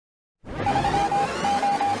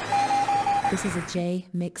This is a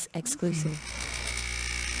Jmix exclusive.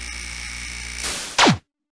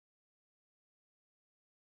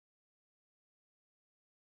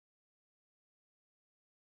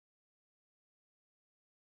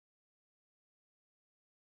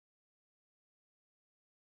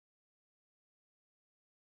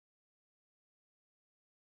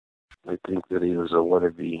 They think that he was a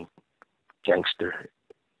wannabe gangster,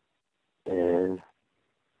 and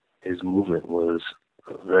his movement was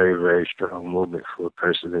a very, very strong movement for a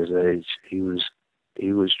person his age. He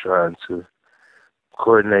was trying to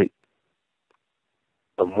coordinate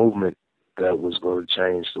a movement that was going to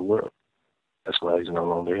change the world. That's why he's no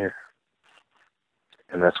longer here,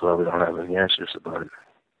 and that's why we don't have any answers about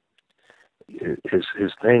it.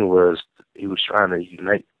 His thing was he was trying to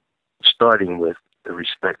unite, starting with the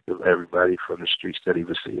respect of everybody from the streets that he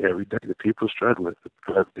would see every day. The people struggling, the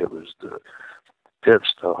drug dealers, the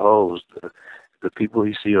pimps, the hoes, the people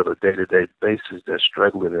he see on a day-to-day basis that's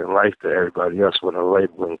struggling in life that everybody else went to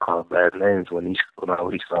label and call bad names when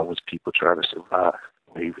all he saw was people trying to survive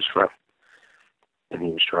where he was from. And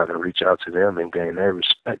he was trying to reach out to them and gain their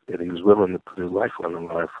respect, and he was willing to put his life on the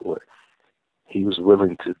line for it. He was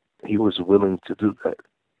willing to do that.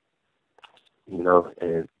 You know,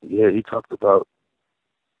 and yeah, he talked about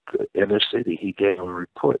the inner city. He gave a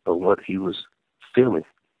report of what he was feeling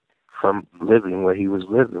from living where he was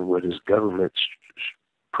living, where his government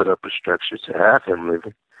put up a structure to have him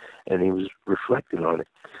living, and he was reflecting on it.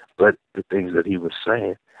 But the things that he was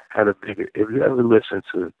saying had a bigger... If you ever listen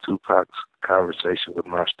to 2Pac's conversation with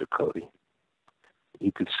Master Cody,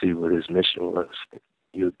 you could see what his mission was.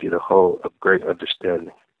 You'll get a great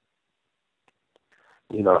understanding.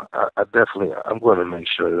 You know, I'm going to make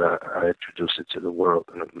sure that I introduce it to the world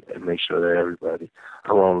and make sure that everybody,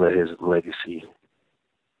 I won't let his legacy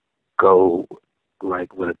go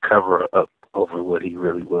like with a cover up over what he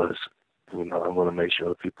really was. You know, I want to make sure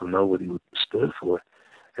that people know what he stood for.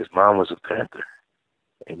 His mom was a Panther.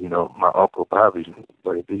 And, you know, my Uncle Bobby,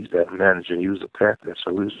 when he's that manager, he was a Panther,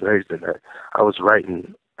 so he was raised in that. I was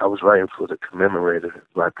writing for the Commemorator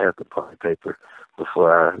Black Panther Party paper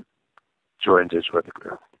before I joined this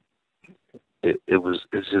underground.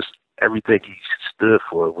 It's just everything he stood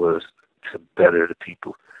for was to better the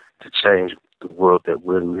people, to change the world that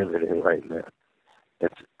we're living in right now, and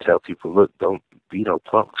to tell people, look, don't be no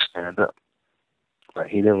punk, stand up. Like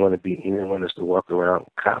he didn't want us to walk around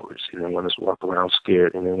cowards. He didn't want us to walk around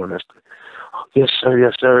scared. He didn't want us to, oh, yes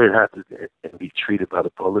sir, and have to and be treated by the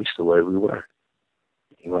police the way we were.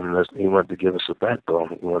 He wanted to give us a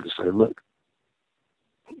backbone. He wanted to say, look,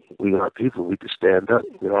 we are people. We can stand up.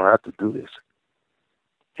 We don't have to do this.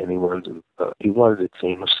 And he wanted a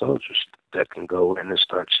team of soldiers that can go in and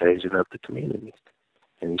start changing up the community.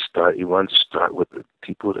 And he wanted to start with the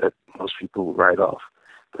people that most people would write off.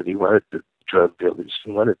 But he wanted the drug dealers.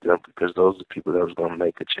 He wanted them because those are the people that was going to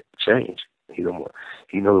make a change. He knew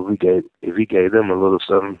if he gave them a little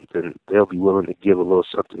something, then they'll be willing to give a little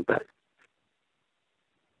something back.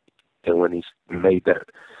 And when he made that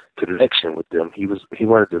connection with them, he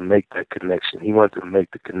wanted to make that connection. He wanted to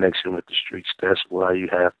make the connection with the streets. That's why you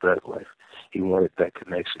have Thug Life. He wanted that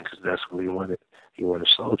connection because that's what he wanted. He wanted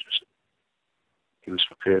soldiers. He was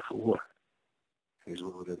prepared for war. He was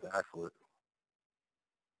willing to die for it.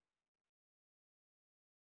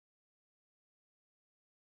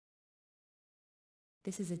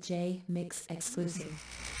 This is a Jmix exclusive.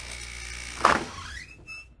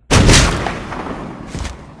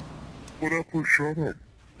 What up, shut up?